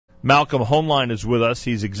Malcolm Hoenlein is with us.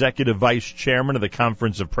 He's Executive Vice Chairman of the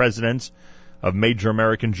Conference of Presidents of Major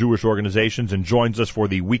American Jewish Organizations and joins us for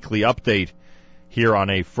the weekly update here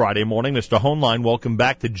on a Friday morning. Mr. Hoenlein, welcome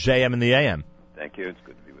back to JM and the AM. Thank you. It's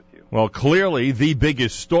good to be with you. Well, clearly the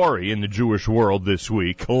biggest story in the Jewish world this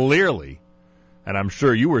week, clearly, and I'm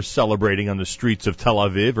sure you were celebrating on the streets of Tel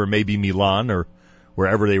Aviv or maybe Milan or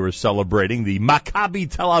wherever they were celebrating, the Maccabi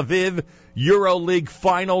Tel Aviv EuroLeague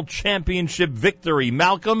final championship victory.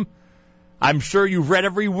 Malcolm, I'm sure you've read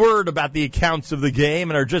every word about the accounts of the game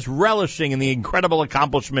and are just relishing in the incredible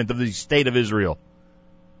accomplishment of the State of Israel.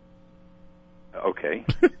 Okay.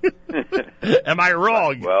 Am I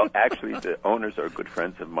wrong? Well, actually, the owners are good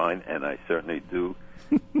friends of mine, and I certainly do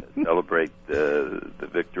celebrate the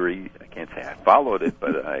victory. I can't say I followed it,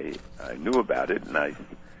 but I knew about it, and I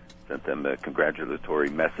sent them a congratulatory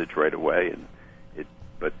message right away.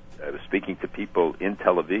 But I was speaking to people in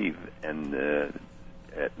Tel Aviv and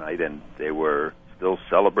at night, and they were still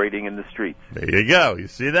celebrating in the streets. There you go. You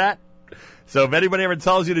see that? So if anybody ever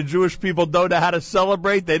tells you the Jewish people don't know how to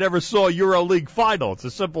celebrate, they never saw a EuroLeague final. It's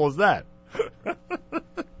as simple as that.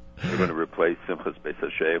 We're going to replace Simchas Beis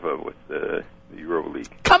HaSheva with the EuroLeague.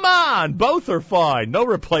 Come on! Both are fine. No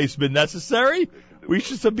replacement necessary. We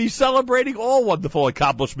should be celebrating all wonderful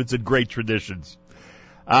accomplishments and great traditions.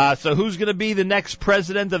 So who's going to be the next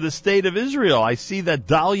president of the State of Israel? I see that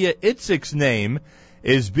Dalia Itzik's name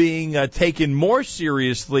is being taken more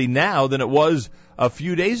seriously now than it was a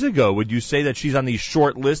few days ago. Would you say that she's on the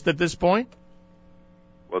short list at this point?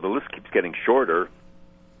 Well, the list keeps getting shorter,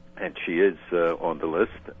 and she is on the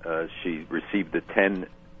list. She received the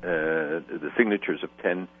signatures of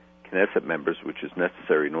 10 Knesset members, which is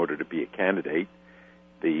necessary in order to be a candidate.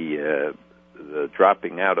 The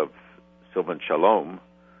dropping out of Silvan Shalom,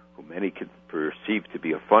 who many could perceive to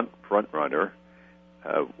be a front runner,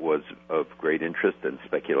 was of great interest and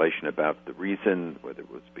speculation about the reason, whether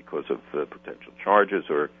it was because of potential charges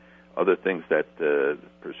or other things that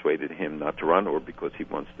persuaded him not to run, or because he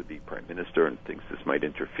wants to be prime minister and thinks this might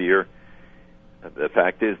interfere. The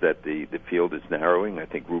fact is that the field is narrowing. I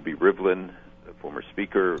think Ruby Rivlin, the former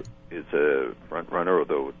speaker, is a front runner,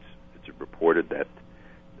 although it's reported that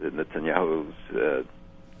the Netanyahu's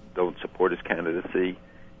don't support his candidacy.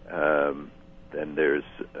 Then there's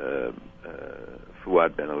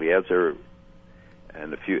Fuad Ben Eliezer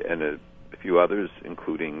and a few others,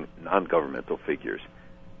 including non-governmental figures.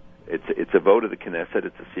 It's a vote of the Knesset.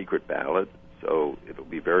 It's a secret ballot, so it'll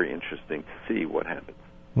be very interesting to see what happens.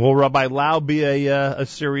 Will Rabbi Lau be a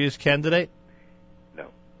serious candidate? No.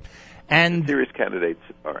 And the serious candidates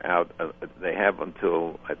are out. They have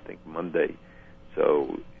until, I think, Monday.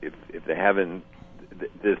 So if they haven't,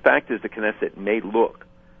 the fact is the Knesset may look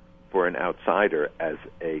for an outsider as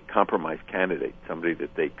a compromise candidate, somebody that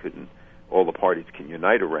all the parties can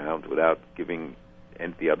unite around without giving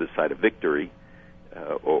the other side a victory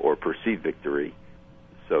or perceived victory.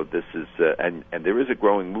 So this is, and there is a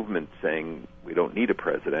growing movement saying we don't need a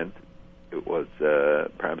president. It was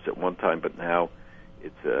perhaps at one time, but now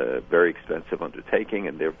it's a very expensive undertaking,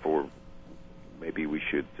 and therefore maybe we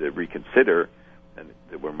should reconsider. And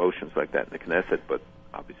there were motions like that in the Knesset, but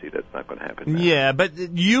obviously that's not going to happen now. Yeah, but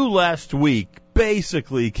you last week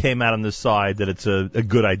basically came out on the side that it's a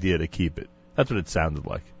good idea to keep it. That's what it sounded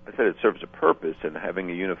like. I said it serves a purpose in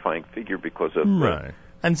having a unifying figure because of right.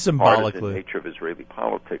 And symbolically, partisan nature of Israeli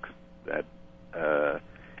politics. That,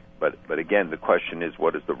 but again, the question is,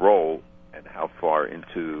 what is the role, and how far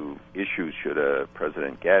into issues should a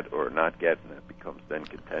president get or not get, and that becomes then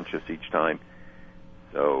contentious each time.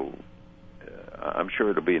 So I'm sure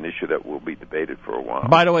it'll be an issue that will be debated for a while.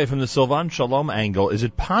 By the way, from the Silvan Shalom angle, is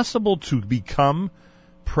it possible to become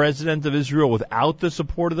president of Israel without the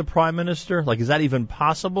support of the prime minister? Like, is that even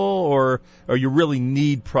possible, or you really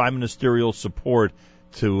need prime ministerial support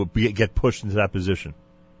to get pushed into that position?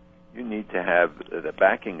 You need to have the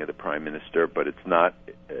backing of the prime minister, but it's not.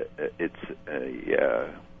 It's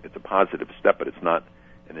a positive step, but it's not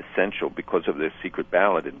an essential because of the secret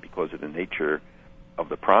ballot and because of the nature of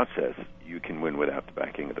the process. You can win without the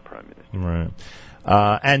backing of the prime minister.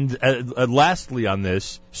 Right. And lastly on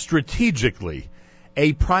this, strategically,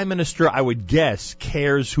 a prime minister, I would guess,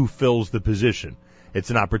 cares who fills the position.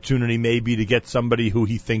 It's an opportunity maybe to get somebody who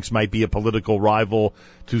he thinks might be a political rival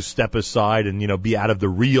to step aside and, be out of the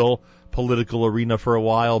real political arena for a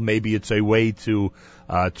while. Maybe it's a way to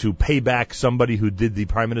pay back somebody who did the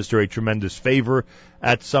prime minister a tremendous favor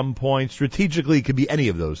at some point. Strategically, it could be any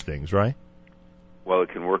of those things, right? Well, it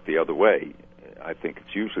can work the other way. I think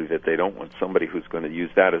it's usually that they don't want somebody who's going to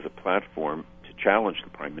use that as a platform to challenge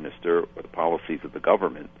the prime minister or the policies of the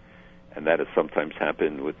government. and that has sometimes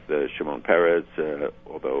happened with Shimon Peres,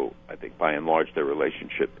 although I think by and large their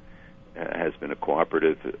relationship has been a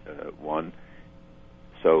cooperative one.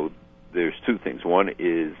 So there's two things. One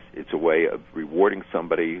is it's a way of rewarding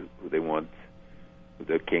somebody who they want, who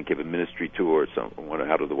they can't give a ministry to, or someone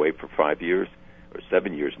out of the way for 5 years or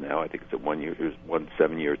 7 years now. I think it's a 1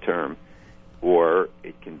 7-year term. Or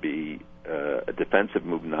it can be a defensive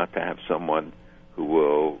move not to have someone who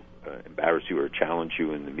will embarrass you or challenge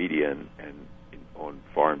you in the media and on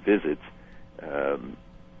foreign visits,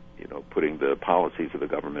 putting the policies of the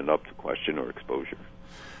government up to question or exposure.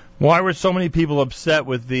 Why were so many people upset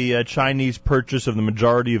with the Chinese purchase of the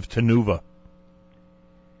majority of Tnuva?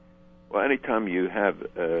 Well, anytime you have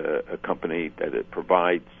a company that it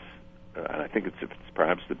provides, and I think it's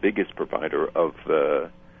perhaps the biggest provider of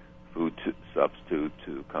food substitute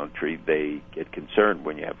to country, they get concerned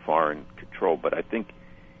when you have foreign control. But I think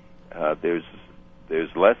there's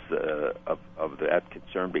less of that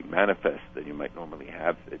concern being manifest than you might normally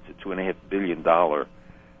have. It's a $2.5 billion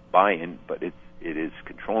buy-in, but it is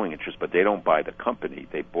controlling interest. But they don't buy the company;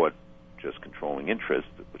 they bought just controlling interest,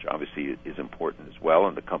 which obviously is important as well.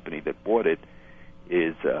 And the company that bought it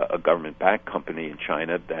is a government-backed company in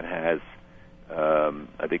China that has,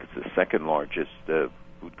 I think it's the second largest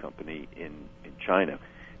food company in China.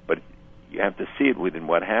 But you have to see it within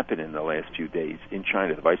what happened in the last few days in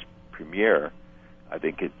China. The vice premier, I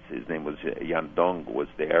think his name was Yan Dong, was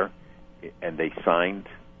there, and they signed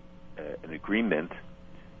an agreement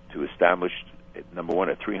to establish, number one,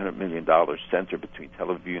 a $300 million center between Tel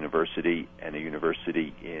Aviv University and a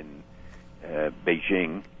university in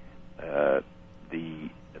Beijing.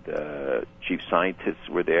 The chief scientists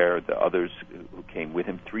were there. The others who came with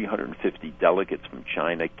him, 350 delegates from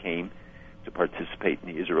China came to participate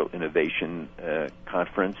in the Israel Innovation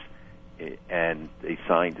Conference, and they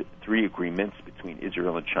signed 3 agreements between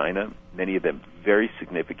Israel and China, many of them very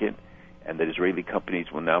significant, and that Israeli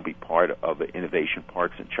companies will now be part of innovation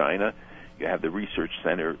parks in China. You have the research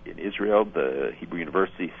center in Israel. The Hebrew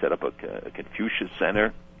University set up a Confucius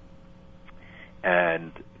Center,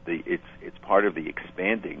 and it's part of the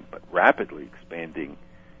expanding, but rapidly expanding,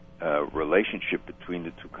 relationship between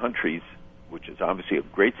the two countries, which is obviously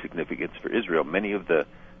of great significance for Israel. Many of the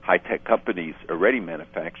high-tech companies already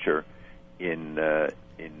manufacture in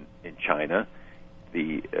China.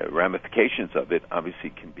 The ramifications of it obviously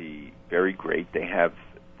can be very great. They have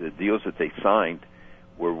the deals that they signed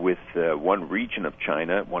were with one region of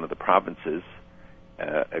China, one of the provinces.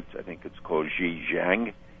 I think it's called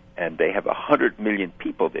Xinjiang, and they have 100 million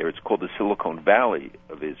people there. It's called the Silicon Valley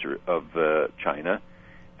of China,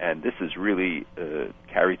 and this is really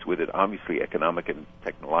carries with it obviously economic and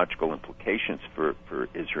technological implications for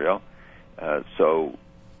Israel. So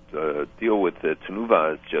the deal with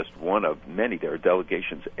Tnuva is just one of many. There are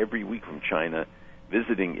delegations every week from China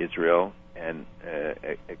visiting Israel and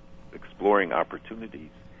exploring opportunities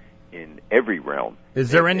in every realm. Is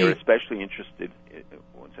there any? They're especially interested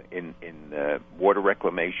in water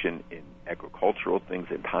reclamation, in agricultural things,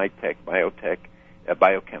 in high-tech, biotech,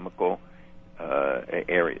 biochemical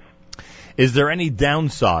areas. Is there any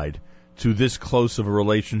downside to this close of a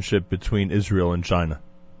relationship between Israel and China?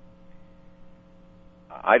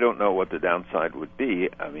 I don't know what the downside would be.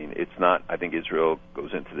 I mean, it's not. I think Israel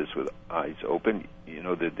goes into this with eyes open. You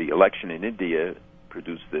know, the election in India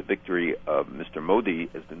produced the victory of Mr. Modi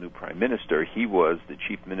as the new prime minister. He was the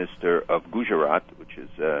chief minister of Gujarat, which is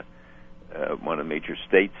one of the major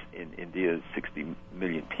states in India, 60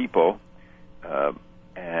 million people,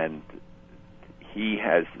 and he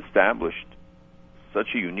has established such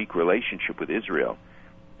a unique relationship with Israel.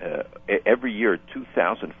 Every year,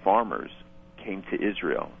 2,000 farmers came to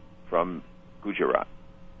Israel from Gujarat.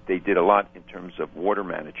 They did a lot in terms of water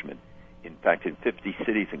management. In fact, in 50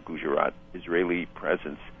 cities in Gujarat, Israeli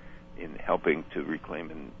presence in helping to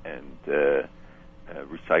reclaim and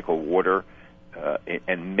recycle water,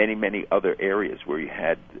 and many, many other areas where he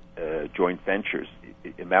had joint ventures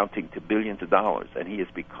amounting to billions of dollars. And he has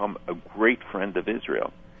become a great friend of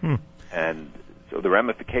Israel. And so the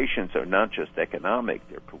ramifications are not just economic,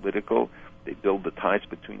 they're political. They build the ties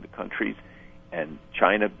between the countries. And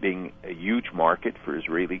China being a huge market for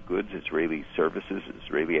Israeli goods, Israeli services,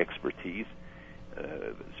 Israeli expertise.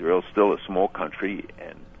 Israel is still a small country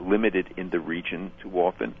and limited in the region too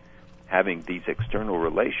often. Having these external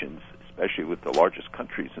relations, especially with the largest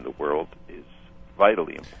countries in the world, is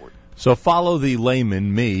vitally important. So follow the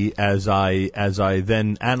layman, me, as I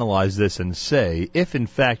then analyze this and say, if in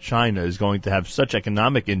fact China is going to have such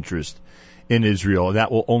economic interest in Israel, and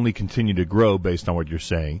that will only continue to grow based on what you're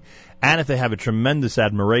saying. And if they have a tremendous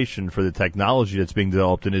admiration for the technology that's being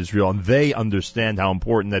developed in Israel, and they understand how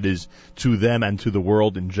important that is to them and to the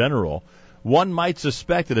world in general, one might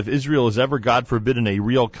suspect that if Israel is ever, God forbid, in a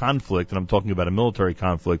real conflict, and I'm talking about a military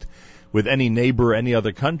conflict, with any neighbor or any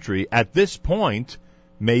other country, at this point,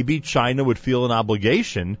 maybe China would feel an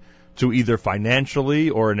obligation to either financially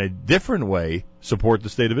or in a different way support the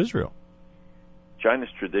state of Israel. China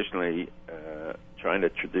traditionally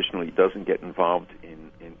doesn't get involved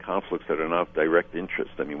in conflicts that are not of direct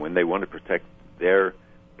interest. I mean, when they want to protect their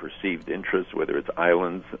perceived interests, whether it's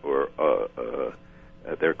islands or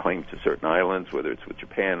their claims to certain islands, whether it's with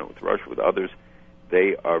Japan or with Russia, with others,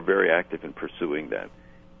 they are very active in pursuing that.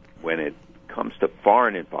 When it comes to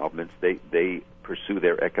foreign involvements, they pursue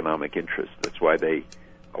their economic interests. That's why they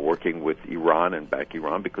are working with Iran and back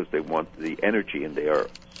Iran, because they want the energy, and they are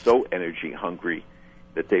so energy hungry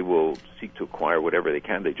that they will seek to acquire whatever they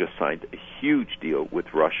can. They just signed a huge deal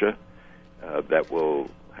with Russia that will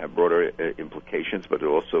have broader implications, but it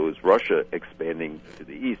also is Russia expanding to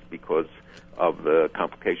the east because of the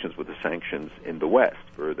complications with the sanctions in the West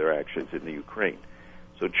for their actions in the Ukraine.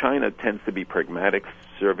 So China tends to be pragmatic,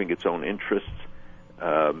 serving its own interests.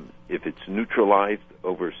 If it's neutralized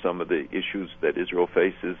over some of the issues that Israel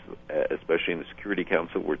faces, especially in the Security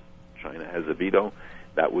Council where China has a veto,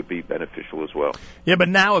 that would be beneficial as well. Yeah, but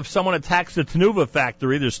now if someone attacks the Tnuva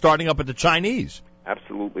factory, they're starting up at the Chinese.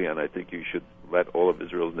 Absolutely, and I think you should let all of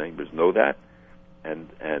Israel's neighbors know that and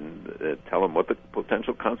tell them what the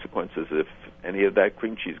potential consequences if any of that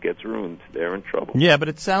cream cheese gets ruined. They're in trouble. Yeah, but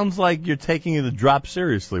it sounds like you're taking the drop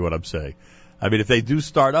seriously, what I'm saying. I mean, if they do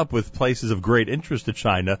start up with places of great interest to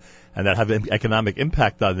China and that have an economic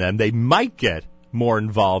impact on them, they might get more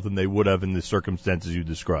involved than they would have in the circumstances you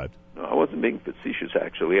described. No, I wasn't being facetious,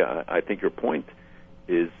 actually. I think your point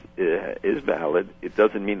is valid. It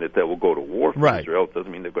doesn't mean that they will go to war for Israel. It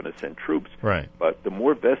doesn't mean they're going to send troops. Right. But the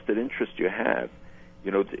more vested interest you have,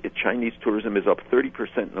 Chinese tourism is up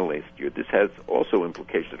 30% in the last year. This has also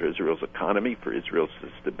implications for Israel's economy, for Israel's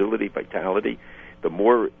stability, vitality. The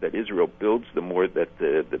more that Israel builds, the more that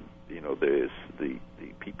the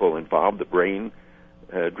people involved, the brain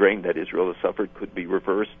drain that Israel has suffered could be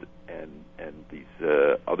reversed, and these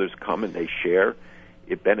others come and they share.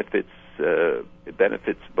 It benefits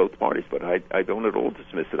both parties, but I don't at all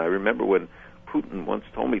dismiss it. I remember when Putin once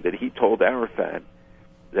told me that he told Arafat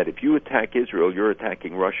that if you attack Israel, you're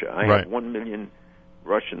attacking Russia. I have 1 million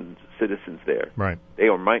Russian citizens there. Right. They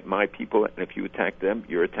are my people, and if you attack them,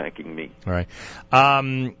 you're attacking me. All right.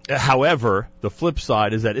 However, the flip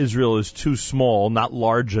side is that Israel is too small, not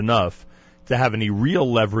large enough, to have any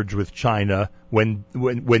real leverage with China when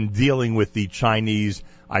dealing with the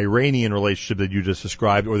Chinese-Iranian relationship that you just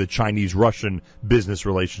described or the Chinese-Russian business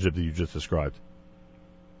relationship that you just described.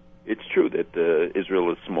 It's true that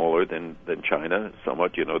Israel is smaller than China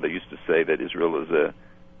somewhat. They used to say that Israel is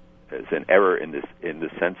an error in the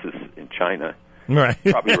census in China. Right.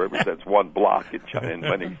 Probably represents one block in China, and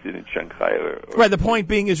when he's in Shanghai. Right. The point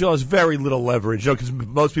being, Israel has very little leverage, because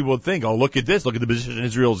most people would think, oh, look at this, look at the position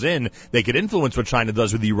Israel's in. They could influence what China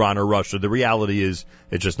does with Iran or Russia. The reality is,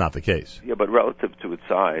 it's just not the case. Yeah, but relative to its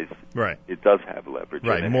size, it does have leverage.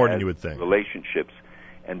 Right, and more than you would think. Relationships,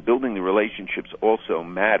 and building the relationships also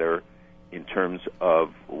matter in terms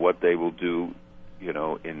of what they will do,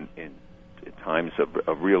 in times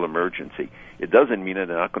of real emergency. It doesn't mean that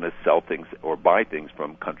they're not going to sell things or buy things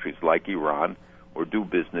from countries like Iran or do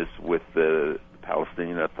business with the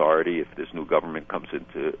Palestinian Authority if this new government comes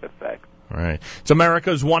into effect. All right. It's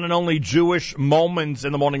America's one and only Jewish Moments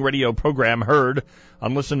in the Morning radio program, heard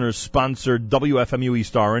on listeners-sponsored WFMU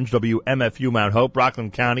East Orange, WMFU Mount Hope,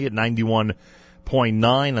 Rockland County at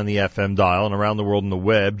 91.9 on the FM dial, and around the world on the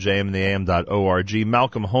web, jmandtheam.org.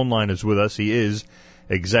 Malcolm Hoenlein is with us. He is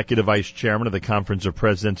Executive Vice Chairman of the Conference of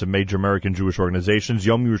Presidents of Major American Jewish Organizations.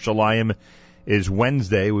 Yom Yerushalayim is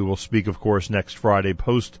Wednesday. We will speak, of course, next Friday,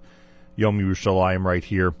 post Yom Yerushalayim, right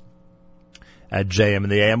here at JM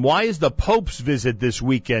and the AM. Why is the Pope's visit this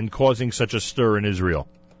weekend causing such a stir in Israel?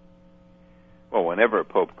 Well, whenever a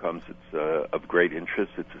Pope comes, it's of great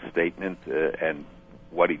interest. It's a statement, and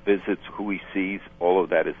what he visits, who he sees, all of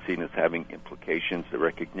that is seen as having implications. The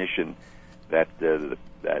recognition that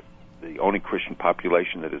the only Christian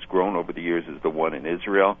population that has grown over the years is the one in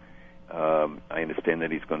Israel. I understand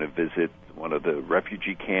that he's going to visit one of the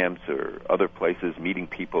refugee camps or other places, meeting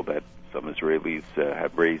people that some Israelis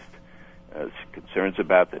have raised concerns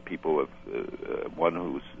about, that people have, one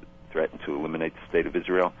who's threatened to eliminate the state of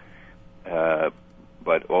Israel.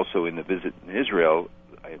 But also in the visit in Israel,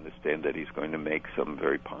 I understand that he's going to make some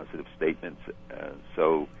very positive statements.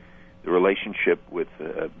 So the relationship with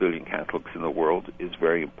a billion Catholics in the world is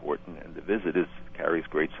very important, and the visit carries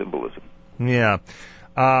great symbolism. Yeah.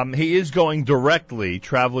 He is traveling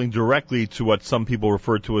directly to what some people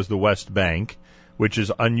refer to as the West Bank, which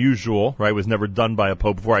is unusual, right? It was never done by a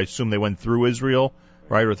pope before. I assume they went through Israel,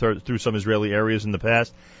 right, or through some Israeli areas in the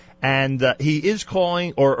past. And he is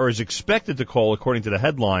calling, or is expected to call, according to the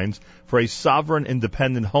headlines, for a sovereign,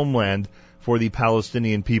 independent homeland for the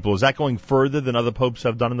Palestinian people. Is that going further than other popes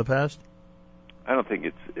have done in the past? I don't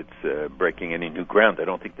think it's breaking any new ground. I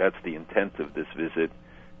don't think that's the intent of this visit,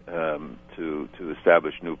 to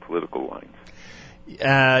establish new political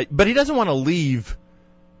lines. But he doesn't want to leave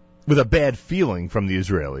with a bad feeling from the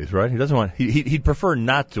Israelis, right? He doesn't want. He'd prefer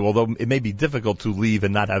not to, although it may be difficult to leave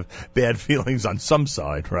and not have bad feelings on some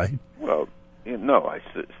side, right? Well, no, I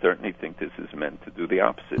certainly think this is meant to do the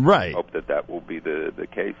opposite. Right. I hope that will be the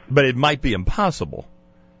case. But it might be impossible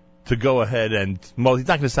to go ahead and, well, he's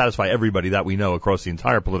not going to satisfy everybody that we know across the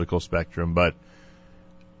entire political spectrum, but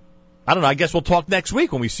I don't know. I guess we'll talk next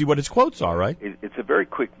week when we see what his quotes are, right? It's a very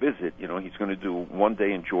quick visit. You know, he's going to do one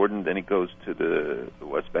day in Jordan, then he goes to the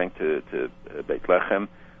West Bank to Beit Lechem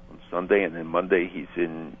on Sunday, and then Monday he's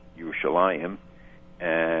in Yerushalayim.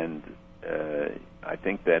 And I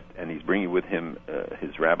think that, and he's bringing with him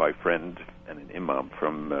his rabbi friend and an imam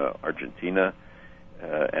from Argentina,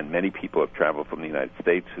 and many people have traveled from the United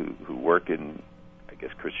States who work in, I guess,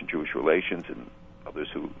 Christian-Jewish relations, and others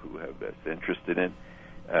who have vested interest in it.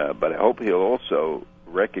 But I hope he'll also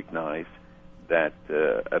recognize that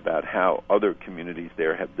about how other communities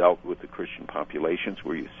there have dealt with the Christian populations,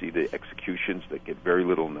 where you see the executions that get very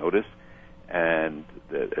little notice, and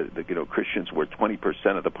Christians were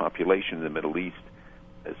 20% of the population in the Middle East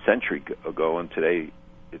a century ago, and today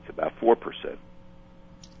it's about 4%.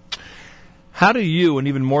 How do you, and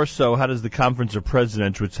even more so, how does the Conference of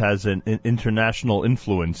Presidents, which has an international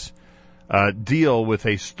influence, deal with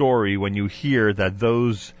a story when you hear that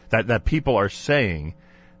that people are saying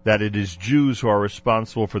that it is Jews who are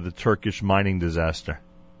responsible for the Turkish mining disaster?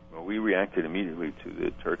 Well, we reacted immediately to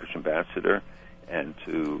the Turkish ambassador and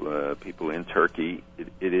to people in Turkey.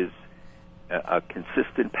 It is a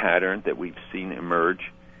consistent pattern that we've seen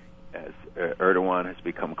emerge as Erdogan has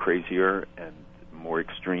become crazier and more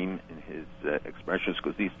extreme in his expressions,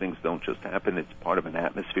 because these things don't just happen. It's part of an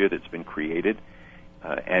atmosphere that's been created.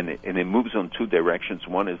 And it moves on two directions.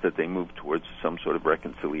 One is that they move towards some sort of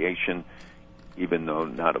reconciliation, even though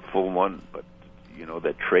not a full one, but,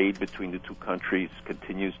 that trade between the two countries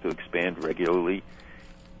continues to expand regularly.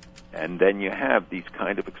 And then you have these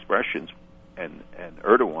kind of expressions, and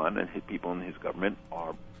Erdogan and his people in his government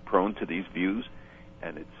are prone to these views,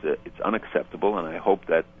 and it's unacceptable, and I hope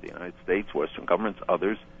that the United States, Western governments,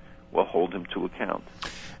 others, will hold him to account.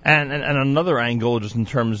 And another angle, just in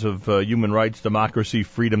terms of human rights, democracy,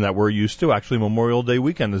 freedom that we're used to, actually Memorial Day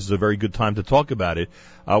weekend, this is a very good time to talk about it.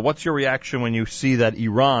 What's your reaction when you see that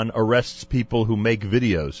Iran arrests people who make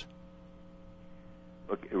videos?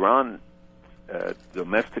 Look, Iran's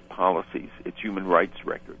domestic policies, its human rights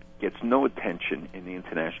record, gets no attention in the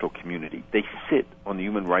international community. They sit on the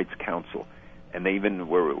Human Rights Council, and they even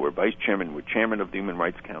were vice chairman, were chairman of the Human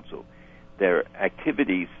Rights Council. Their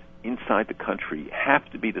activities inside the country have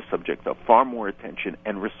to be the subject of far more attention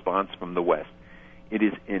and response from the West. It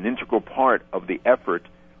is an integral part of the effort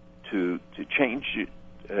to change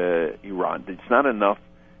Iran. It's not enough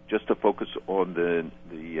just to focus on the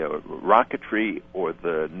rocketry or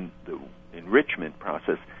the enrichment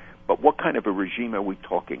process, but what kind of a regime are we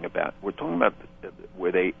talking about? We're talking about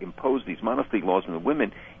where they impose these modesty laws on the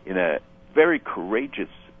women in a very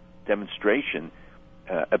courageous demonstration,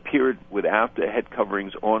 appeared without the head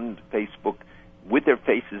coverings on Facebook, with their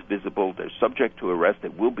faces visible. They're subject to arrest. They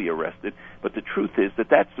will be arrested. But the truth is that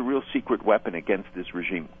that's the real secret weapon against this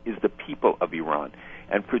regime, is the people of Iran.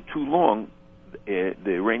 And for too long, the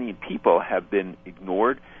Iranian people have been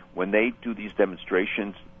ignored. When they do these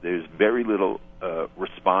demonstrations, there's very little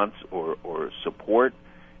response or support.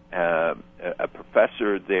 A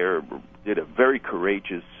professor there did a very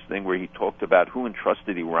courageous thing where he talked about who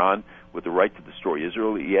entrusted Iran with the right to destroy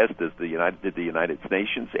Israel. He asked, did the United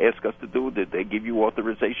Nations ask us to do it? Did they give you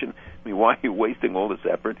authorization? I mean, why are you wasting all this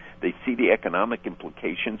effort? They see the economic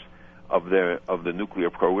implications of the nuclear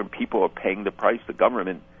program. People are paying the price. The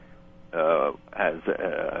government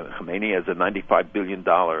Khomeini has a $95 billion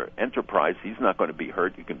enterprise. He's not going to be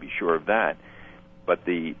hurt. You can be sure of that. But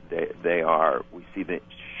we see the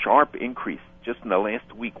sharp increase just in the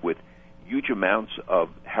last week with huge amounts of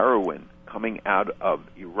heroin coming out of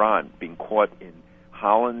Iran, being caught in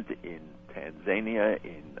Holland, in Tanzania,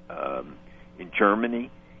 in Germany,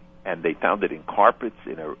 and they found it in carpets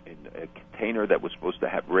in a container that was supposed to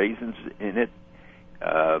have raisins in it.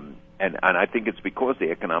 And I think it's because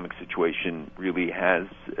the economic situation really has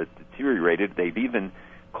deteriorated. They've even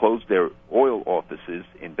closed their oil offices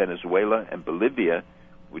in Venezuela and Bolivia,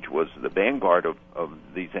 which was the vanguard of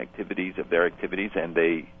these activities, of their activities, and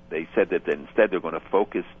they said that instead they're going to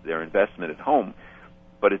focus their investment at home.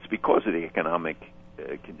 But it's because of the economic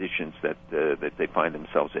conditions that they find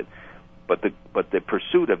themselves in. But the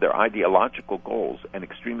pursuit of their ideological goals and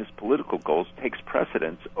extremist political goals takes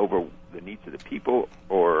precedence over the needs of the people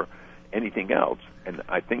or anything else. And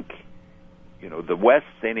I think, the West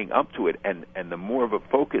standing up to it, and the more of a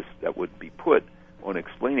focus that would be put on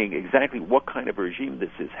explaining exactly what kind of regime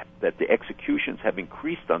this is, that the executions have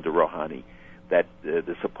increased under Rouhani, that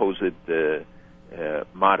the supposed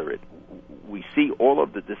moderate. We see all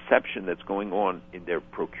of the deception that's going on in their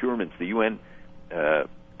procurements. The UN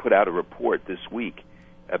put out a report this week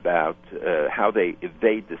about how they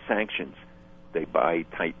evade the sanctions. They buy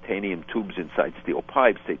titanium tubes inside steel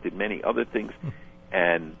pipes. They did many other things,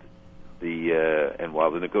 and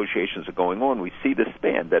while the negotiations are going on, we see the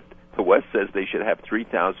span that the West says they should have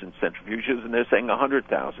 3,000 centrifuges, and they're saying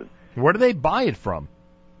 100,000. Where do they buy it from?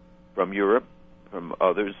 From Europe, from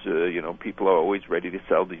others. People are always ready to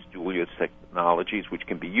sell these dual-use technologies, which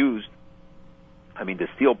can be used. I mean, the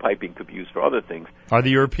steel piping could be used for other things. Are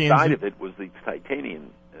the Europeans? Inside of it was the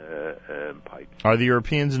titanium pipes. Are the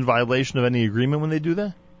Europeans in violation of any agreement when they do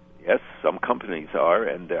that? Yes, some companies are,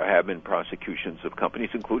 and there have been prosecutions of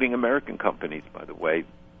companies, including American companies, by the way,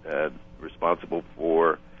 responsible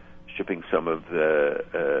for shipping some of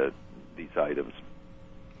these items.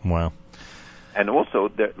 Wow. And also,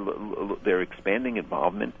 they're expanding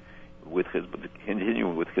involvement with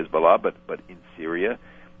continuing with Hezbollah, but in Syria,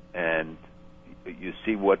 and you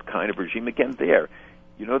see what kind of regime, again, there.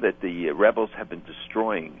 You know that the rebels have been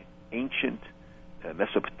destroying ancient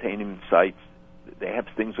Mesopotamian sites. They have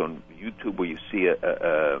things on YouTube where you see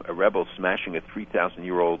a rebel smashing a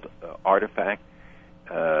 3,000-year-old artifact.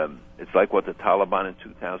 It's like what the Taliban in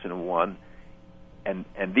 2001. And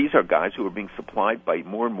these are guys who are being supplied by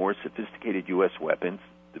more and more sophisticated U.S. weapons.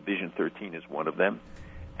 Division 13 is one of them.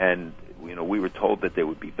 And, we were told that they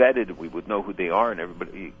would be vetted, we would know who they are,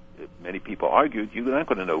 and many people argued, you're not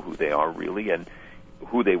going to know who they are really, and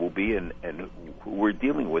who they will be, and who we're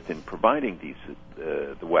dealing with in providing these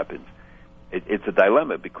the weapons. It's a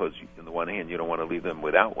dilemma because, on the one hand, you don't want to leave them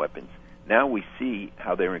without weapons. Now we see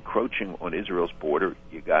how they're encroaching on Israel's border.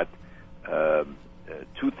 You got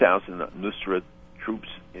 2,000 Nusra troops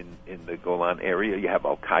in the Golan area. You have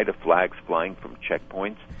Al-Qaeda flags flying from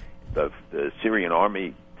checkpoints. The Syrian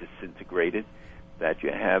army disintegrated. That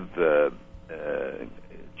you have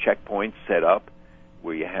checkpoints set up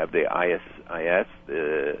where you have the ISIS,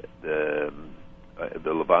 the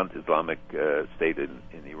Levant Islamic State in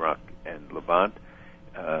Iraq and Levant,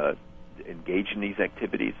 engage in these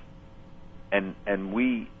activities, and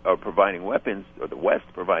we are providing weapons, or the West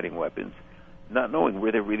providing weapons, not knowing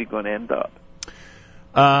where they're really going to end up.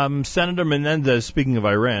 Senator Menendez, speaking of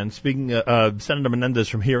Iran, Senator Menendez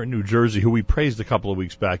from here in New Jersey, who we praised a couple of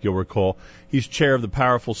weeks back, you'll recall, he's chair of the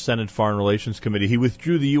powerful Senate Foreign Relations Committee. He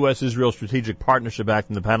withdrew the U.S.-Israel Strategic Partnership Act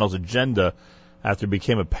from the panel's agenda after it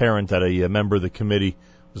became apparent that a member of the committee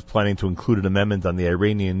was planning to include an amendment on the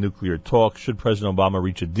Iranian nuclear talks should President Obama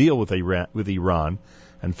reach a deal with Iran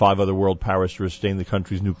and 5 other world powers to sustain the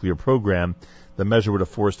country's nuclear program. The measure would have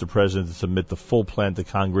forced the president to submit the full plan to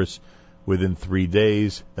Congress within 3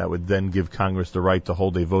 days. That would then give Congress the right to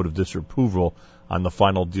hold a vote of disapproval on the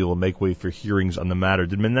final deal and make way for hearings on the matter.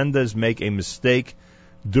 Did Menendez make a mistake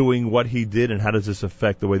doing what he did, and how does this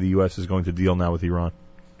affect the way the U.S. is going to deal now with Iran?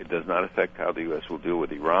 It does not affect how the U.S. will deal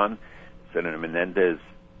with Iran. Senator Menendez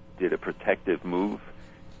did a protective move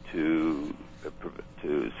to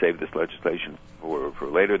save this legislation for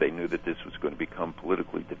later. They knew that this was going to become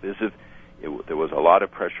politically divisive. There was a lot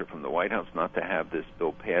of pressure from the White House not to have this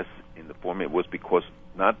bill pass in the form it was, because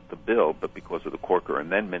not the bill, but because of the Corker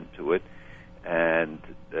Amendment to it. And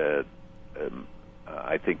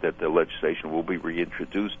I think that the legislation will be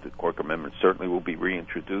reintroduced. The Corker Amendment certainly will be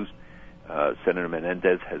reintroduced. Senator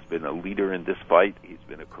Menendez has been a leader in this fight. He's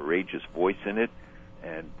been a courageous voice in it,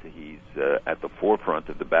 and he's at the forefront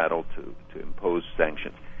of the battle to impose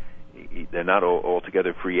sanctions. They're not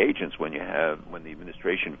altogether free agents when the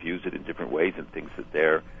administration views it in different ways and thinks that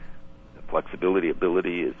their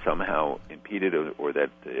ability is somehow impeded, or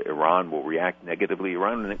that Iran will react negatively.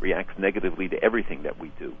 Iran reacts negatively to everything that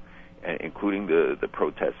we do, including the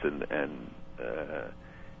protests, and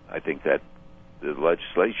I think that the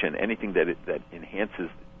legislation, anything that enhances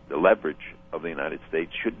the leverage of the United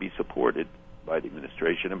States, should be supported by the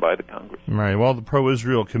administration and by the Congress. Right. Well, the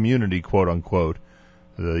pro-Israel community, quote unquote,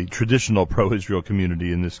 the traditional pro-Israel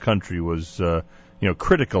community in this country was,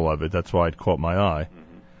 critical of it. That's why it caught my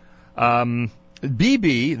eye.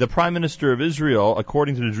 Bibi, the Prime Minister of Israel,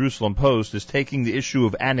 according to the Jerusalem Post, is taking the issue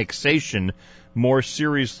of annexation more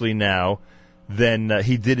seriously now than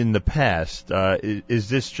he did in the past. Is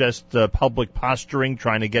this just public posturing,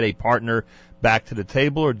 trying to get a partner back to the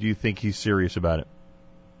table, or do you think he's serious about it?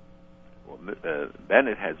 Well,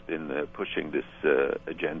 Bennett has been pushing this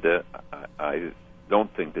agenda. I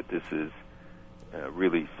don't think that this is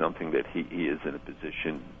really something that he is in a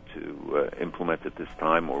position to implement at this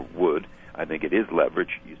time or would. I think it is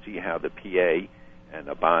leverage. You see how the PA and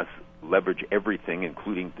Abbas leverage everything,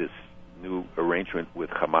 including this new arrangement with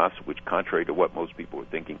Hamas, which, contrary to what most people were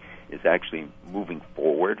thinking, is actually moving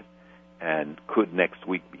forward and could next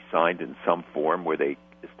week be signed in some form where they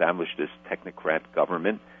establish this technocrat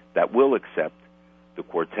government that will accept the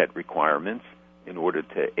quartet requirements in order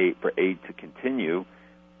for aid to continue,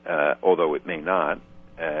 although it may not,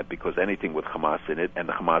 because anything with Hamas in it, and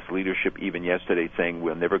the Hamas leadership even yesterday saying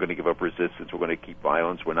we're never going to give up resistance, we're going to keep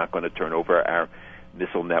violence, we're not going to turn over our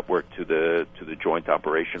missile network to the joint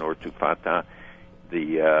operation or to Fatah.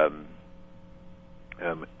 The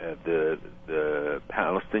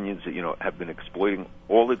Palestinians, have been exploiting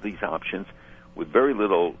all of these options with very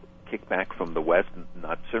little kickback from the West,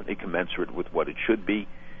 not certainly commensurate with what it should be.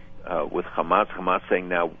 With Hamas saying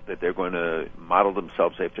now that they're going to model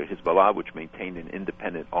themselves after Hezbollah, which maintained an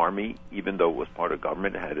independent army, even though it was part of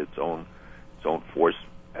government, it had its own force,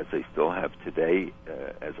 as they still have today,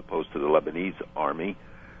 as opposed to the Lebanese army.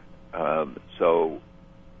 I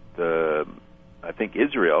think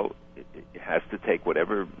Israel it has to take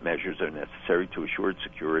whatever measures are necessary to assure its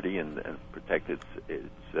security and protect its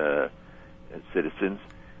citizens.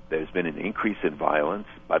 There's been an increase in violence.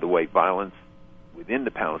 By the way, violence within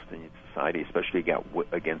the Palestinian society, especially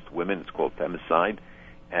against women, it's called femicide,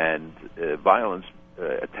 and violence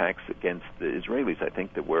attacks against the Israelis. I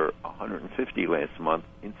think there were 150 last month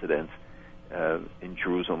incidents in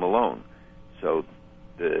Jerusalem alone. So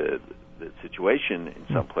the situation in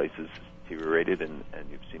some places has deteriorated, and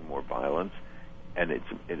you've seen more violence, and it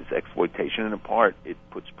is exploitation. And in part, it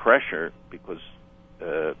puts pressure because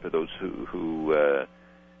for those who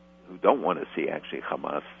don't want to see actually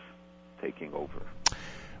Hamas taking over.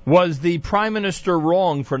 Was the Prime Minister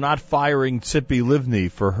wrong for not firing Tzipi Livni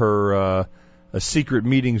for her secret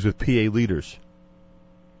meetings with PA leaders?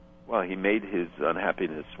 Well, he made his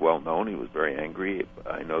unhappiness well known. He was very angry.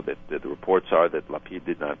 I know that the reports are that Lapid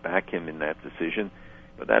did not back him in that decision,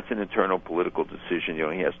 but that's an internal political decision.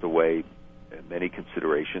 He has to weigh many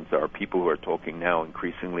considerations. There are people who are talking now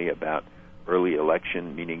increasingly about early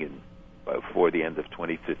election, meaning before the end of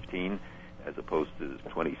 2015, as opposed to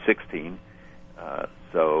 2016.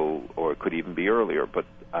 Or it could even be earlier. But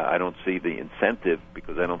I don't see the incentive,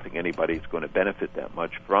 because I don't think anybody's going to benefit that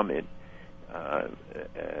much from it in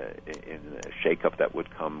a shakeup that would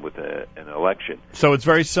come with an election. So it's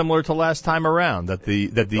very similar to last time around.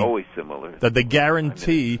 It's always similar. That the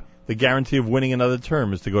guarantee of winning another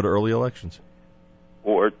term is to go to early elections.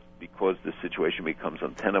 Or because the situation becomes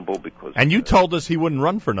untenable. And you told us he wouldn't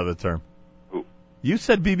run for another term. Who? You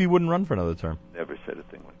said Bibi wouldn't run for another term. Never said a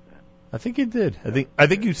thing like that. I think you did. I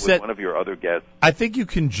think you said one of your other guests. I think you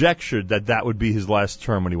conjectured that would be his last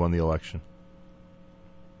term when he won the election.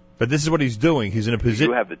 But this is what he's doing. He's in a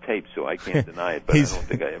position. You have the tape, so I can't deny it. But I don't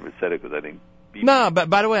think I ever said it, because I think. No, but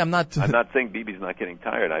by the way, I'm not saying Bibi's not getting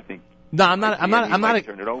tired. I think. No, I'm not.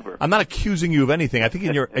 Turn it over. I'm not accusing you of anything. I think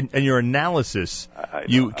in your analysis,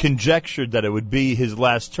 you conjectured that it would be his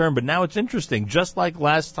last term. But now it's interesting. Just like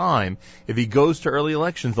last time, if he goes to early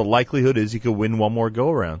elections, the likelihood is he could win one more go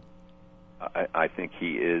around. I think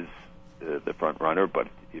he is the front runner. But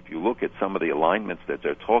if you look at some of the alignments that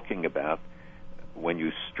they're talking about, when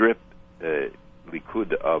you strip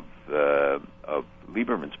Likud of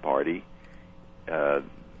Lieberman's party,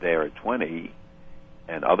 they're at 20.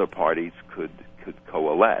 And other parties could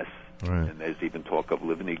coalesce. Right. And there's even talk of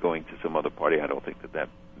Livni going to some other party. I don't think that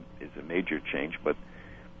is a major change. But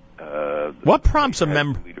what prompts a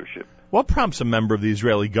member leadership? What prompts a member of the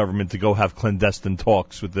Israeli government to go have clandestine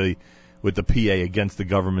talks with the PA against the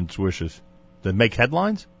government's wishes? To make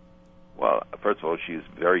headlines? Well, first of all, she's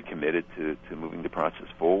very committed to moving the process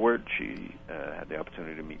forward. She had the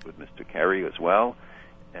opportunity to meet with Mr. Kerry as well,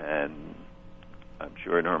 and I'm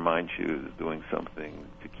sure in her mind she was doing something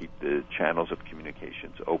to keep the channels of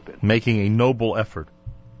communications open. Making a noble effort.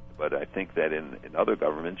 But I think that in other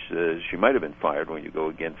governments, she might have been fired when you go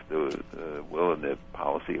against the will and the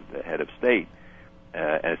policy of the head of state.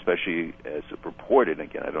 and especially as reported,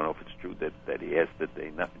 again, I don't know if it's true that he asked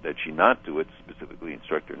that she not do it, specifically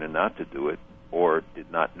instructed her not to do it, or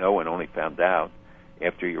did not know and only found out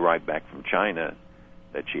after he arrived back from China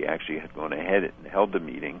that she actually had gone ahead and held the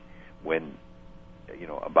meeting, when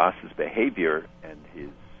Abbas's behavior and his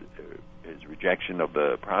rejection of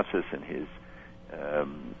the process and his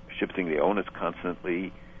shifting the onus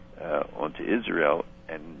constantly onto Israel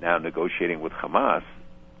and now negotiating with Hamas.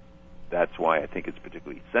 That's why I think it's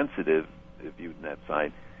particularly sensitive viewed in that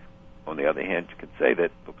side. On the other hand, you could say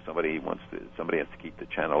that look, somebody has to keep the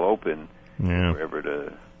channel open wherever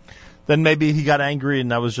to. Then maybe he got angry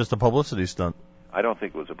and that was just a publicity stunt. I don't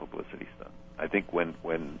think it was a publicity stunt. I think when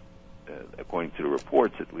according to the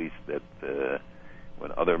reports, at least, that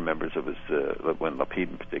when other members of his, when Lapid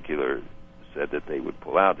in particular said that they would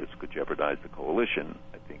pull out, this could jeopardize the coalition,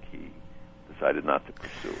 I think he decided not to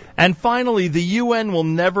pursue it. And finally, the UN will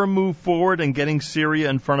never move forward in getting Syria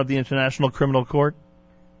in front of the International Criminal Court?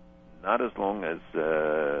 Not as long as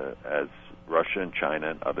Russia and China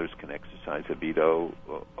and others can exercise a veto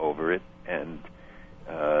over it, and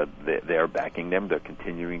they are backing them. They're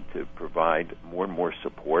continuing to provide more and more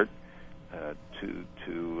support to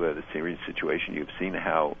the Syrian situation. You've seen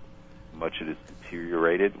how much it has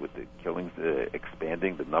deteriorated with the killings,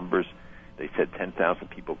 expanding the numbers. They said 10,000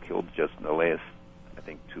 people killed just in the last, I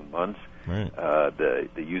think, 2 months. Right. The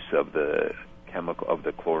use of the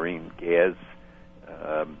chlorine gas,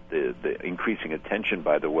 the increasing attention,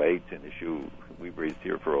 by the way, to an issue we've raised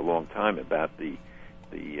here for a long time about the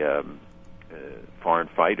foreign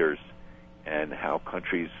fighters and how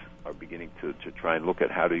countries are beginning to try and look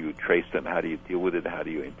at how do you trace them, how do you deal with it, how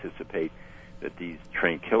do you anticipate that these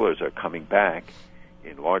trained killers are coming back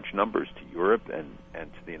in large numbers to Europe and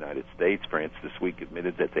to the United States. France this week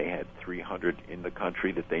admitted that they had 300 in the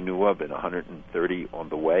country that they knew of, and 130 on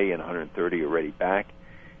the way, and 130 already back.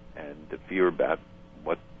 And the fear about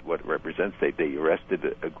what it represents, they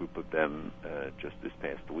arrested a group of them just this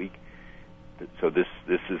past week. So this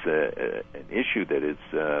is an issue that is,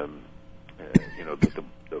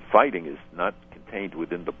 the fighting is not contained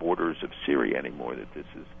within the borders of Syria anymore, that this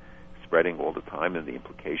is spreading all the time, and the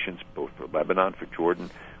implications both for Lebanon, for Jordan,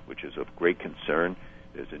 which is of great concern.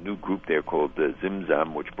 There's a new group there called the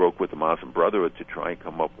Zimzam, which broke with the Muslim Brotherhood to try and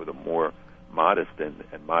come up with a more modest and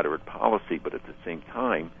moderate policy, but at the same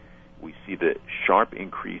time, we see the sharp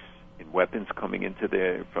increase in weapons coming into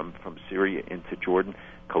there from Syria into Jordan.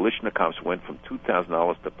 Kalashnikovs went from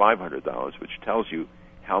 $2,000 to $500, which tells you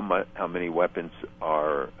how many weapons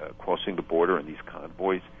are crossing the border in these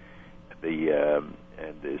convoys.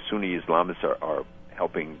 And the Sunni Islamists are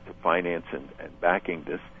helping to finance and backing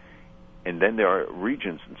this. And then there are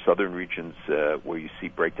regions, in southern regions, where you see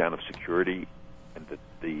breakdown of security, and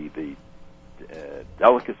the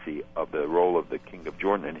delicacy of the role of the King of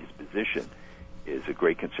Jordan and his position is a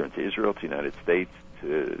great concern to Israel, to the United States,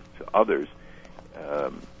 to others,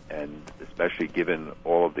 and especially given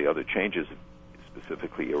all of the other changes,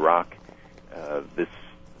 specifically Iraq, the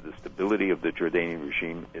stability of the Jordanian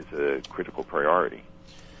regime is a critical priority.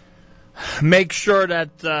 Make sure that,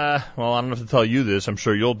 I don't have to tell you this, I'm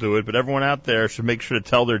sure you'll do it, but everyone out there should make sure to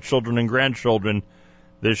tell their children and grandchildren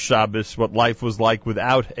this Shabbos what life was like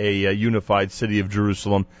without a unified city of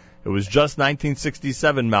Jerusalem. It was just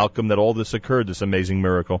 1967, Malcolm, that all this occurred, this amazing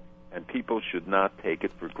miracle. And people should not take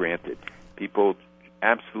it for granted. People,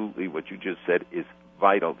 absolutely what you just said is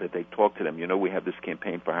vital, that they talk to them. We have this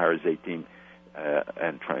campaign for Har HaZeitim,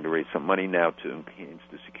 and trying to raise some money now to enhance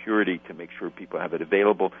the security, to make sure people have it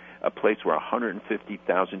available, a place where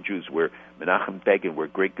 150,000 Jews, where Menachem Begin, where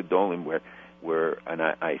great Gedolim, where and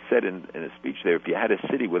I said in a speech there, if you had a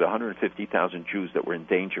city with 150,000 Jews that were in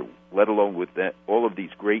danger, let alone with all of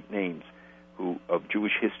these great names of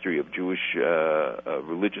Jewish history, of Jewish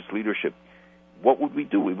religious leadership, what would we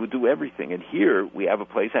do? We would do everything. And here we have a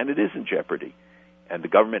place, and it is in jeopardy. And the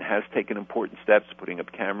government has taken important steps, putting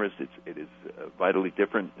up cameras. It is vitally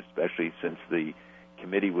different, especially since the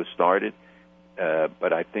committee was started.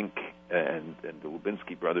 But I think, and the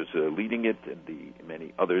Lubinsky brothers are leading it, and the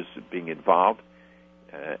many others being involved,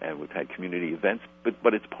 and we've had community events.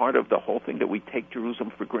 But it's part of the whole thing that we take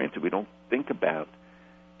Jerusalem for granted. We don't think about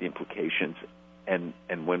the implications. And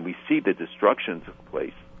when we see the destruction took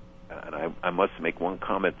place, and I must make one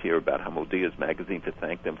comment here about Hamoediya's magazine to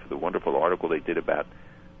thank them for the wonderful article they did about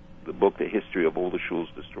the book, The History of All the Shuls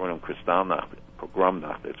Destroyed on Kristallnacht,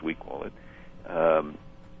 Pogromnacht, as we call it.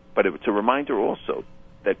 But it's a reminder also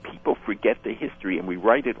that people forget the history, and we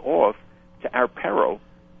write it off to our peril,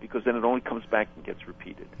 because then it only comes back and gets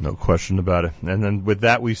repeated. No question about it. And then with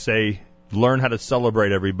that we say, learn how to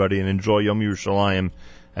celebrate, everybody, and enjoy Yom Yerushalayim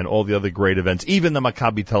and all the other great events, even the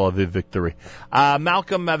Maccabi Tel Aviv victory.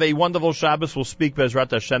 Malcolm, have a wonderful Shabbos. We'll speak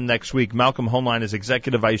Bezrat Hashem next week. Malcolm Hoenlein is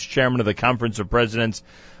Executive Vice Chairman of the Conference of Presidents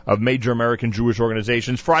of Major American Jewish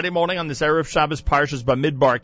Organizations. Friday morning on this Erev Shabbos, Parshas Bamidbar.